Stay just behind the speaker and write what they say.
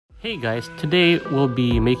Hey guys, today we'll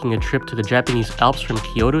be making a trip to the Japanese Alps from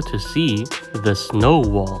Kyoto to see the snow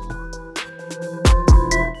wall.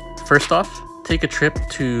 First off, take a trip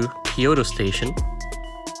to Kyoto Station.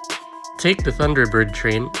 Take the Thunderbird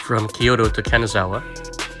train from Kyoto to Kanazawa.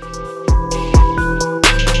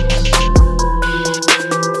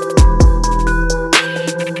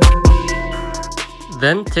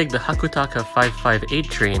 Then take the Hakutaka 558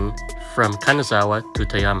 train from Kanazawa to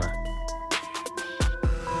Tateyama.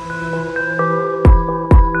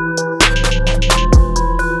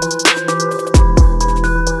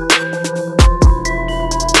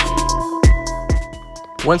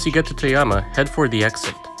 Once you get to Tateyama, head for the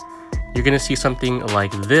exit. You're gonna see something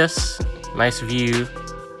like this, nice view,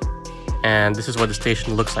 and this is what the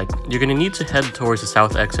station looks like. You're gonna need to head towards the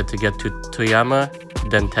south exit to get to Toyama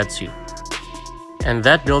Dentetsu. And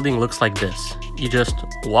that building looks like this. You just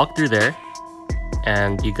walk through there,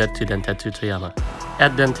 and you get to Dentetsu Toyama.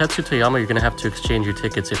 At Dentetsu Toyama, you're gonna have to exchange your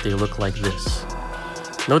tickets if they look like this.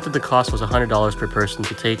 Note that the cost was $100 per person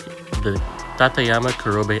to take the Tateyama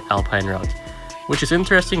Kurobe Alpine route, which is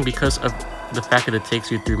interesting because of the fact that it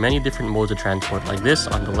takes you through many different modes of transport. Like this,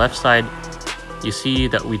 on the left side, you see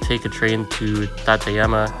that we take a train to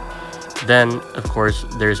Tateyama. Then, of course,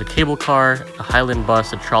 there's a cable car, a Highland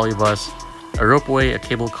bus, a trolley bus, a ropeway, a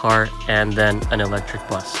cable car, and then an electric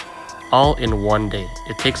bus. All in one day.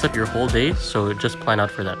 It takes up your whole day, so just plan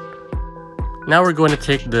out for that. Now we're going to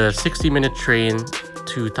take the 60-minute train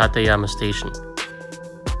to Tateyama Station.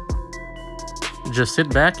 Just sit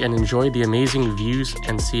back and enjoy the amazing views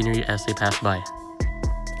and scenery as they pass by.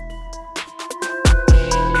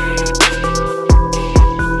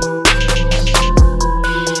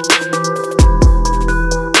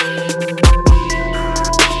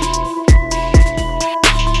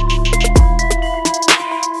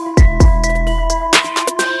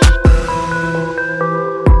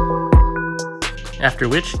 After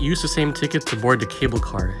which, use the same ticket to board the cable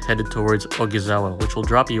car headed towards Ogizawa, which will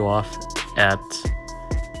drop you off at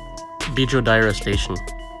Bijodaira Station.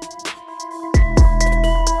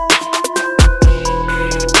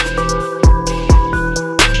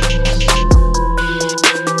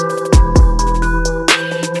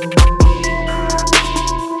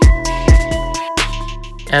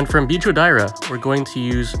 And from Bijodaira, we're going to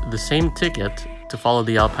use the same ticket to follow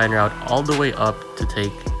the Alpine route all the way up to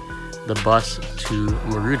take the bus to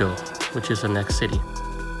Marudo, which is the next city.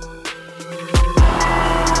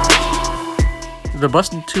 The bus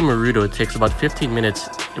to Marudo takes about 15 minutes,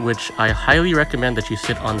 which I highly recommend that you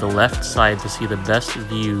sit on the left side to see the best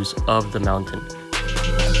views of the mountain.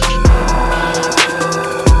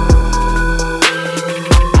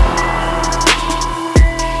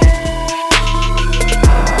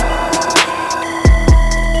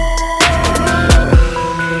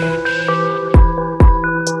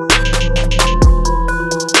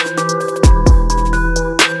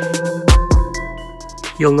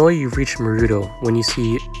 You'll know you've reached Marudo when you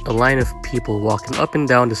see a line of people walking up and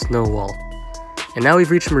down the snow wall. And now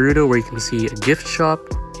we've reached Marudo, where you can see a gift shop,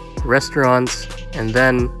 restaurants, and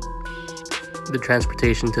then the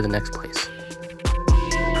transportation to the next place.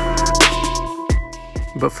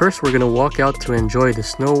 But first, we're gonna walk out to enjoy the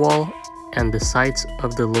snow wall and the sights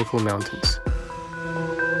of the local mountains.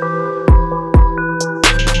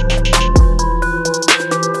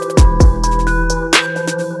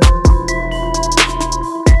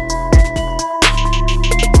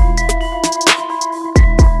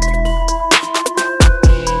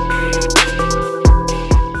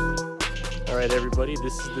 Alright everybody,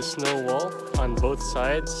 this is the snow wall on both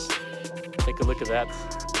sides. Take a look at that.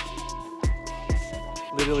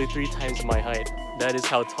 Literally 3 times my height. That is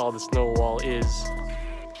how tall the snow wall is.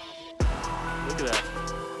 Look at that.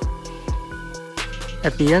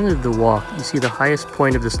 At the end of the walk, you see the highest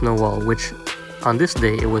point of the snow wall, which on this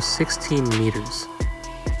day it was 16 meters.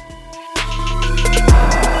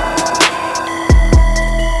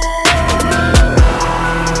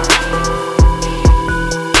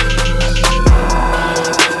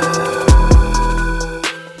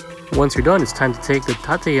 Once you're done, it's time to take the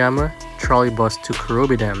Tateyama trolley bus to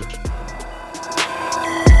Kurobe Dam.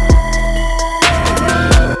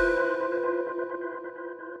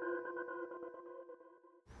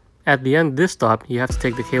 At the end of this stop, you have to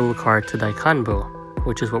take the cable car to Daikanbo,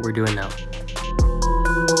 which is what we're doing now.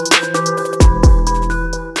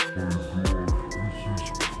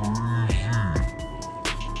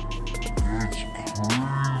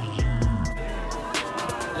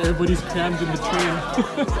 Everybody's crammed in the train.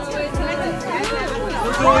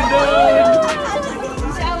 We're going down!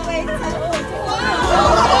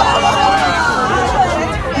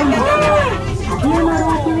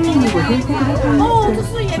 Oh,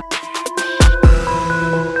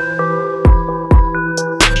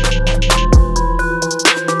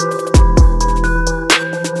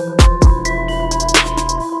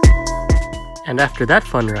 after that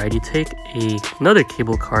fun ride, you take another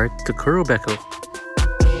cable car to Kurobeko.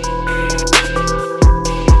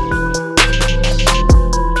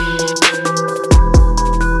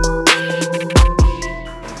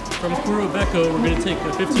 From Kurobeko, we're going to take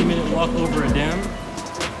a 15-minute walk over a dam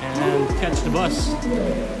and catch the bus.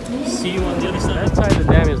 See you on the other side. That side of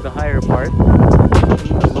the dam is the higher part, and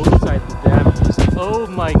the lower side of the dam is... Oh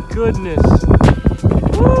my goodness!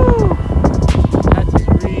 Woo!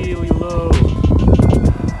 That's really low.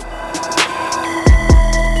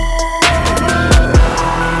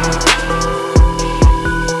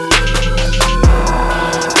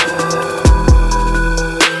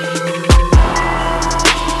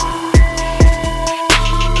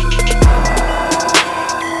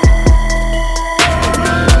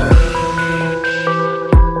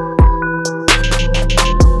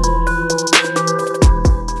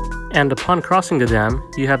 And upon crossing the dam,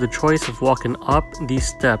 you have the choice of walking up these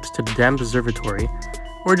steps to the dam observatory,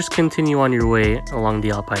 or just continue on your way along the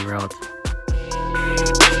Alpine route.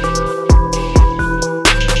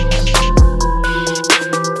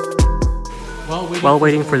 While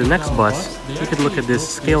waiting for the next bus, you could look at this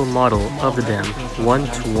scale model of the dam, 1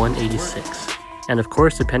 to 186. And of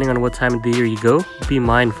course, depending on what time of the year you go, be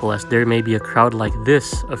mindful as there may be a crowd like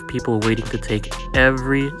this of people waiting to take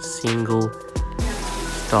every single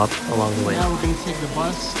stop along the way. Now we're going to take the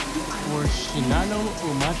bus for Shinano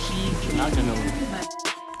Omachi Nagano.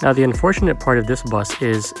 Now the unfortunate part of this bus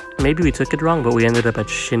is, maybe we took it wrong, but we ended up at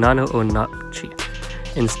Shinano Omachi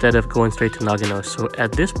instead of going straight to Nagano. So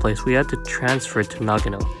at this place, we had to transfer to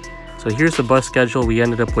Nagano. So here's the bus schedule. We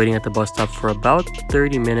ended up waiting at the bus stop for about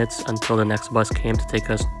 30 minutes until the next bus came to take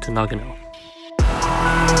us to Nagano.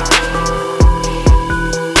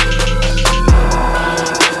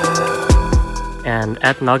 And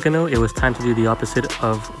at Nagano, it was time to do the opposite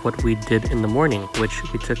of what we did in the morning, which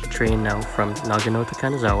we took the train now from Nagano to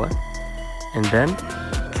Kanazawa, and then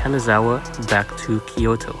Kanazawa back to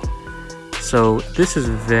Kyoto. So this is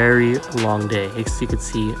a very long day. As you could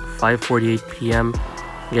see, 5:48 p.m.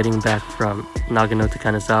 getting back from Nagano to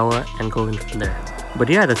Kanazawa and going from there. But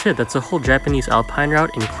yeah, that's it. That's a whole Japanese Alpine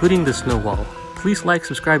route, including the snow wall. Please like,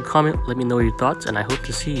 subscribe, comment, let me know your thoughts, and I hope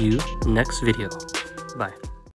to see you next video. Bye.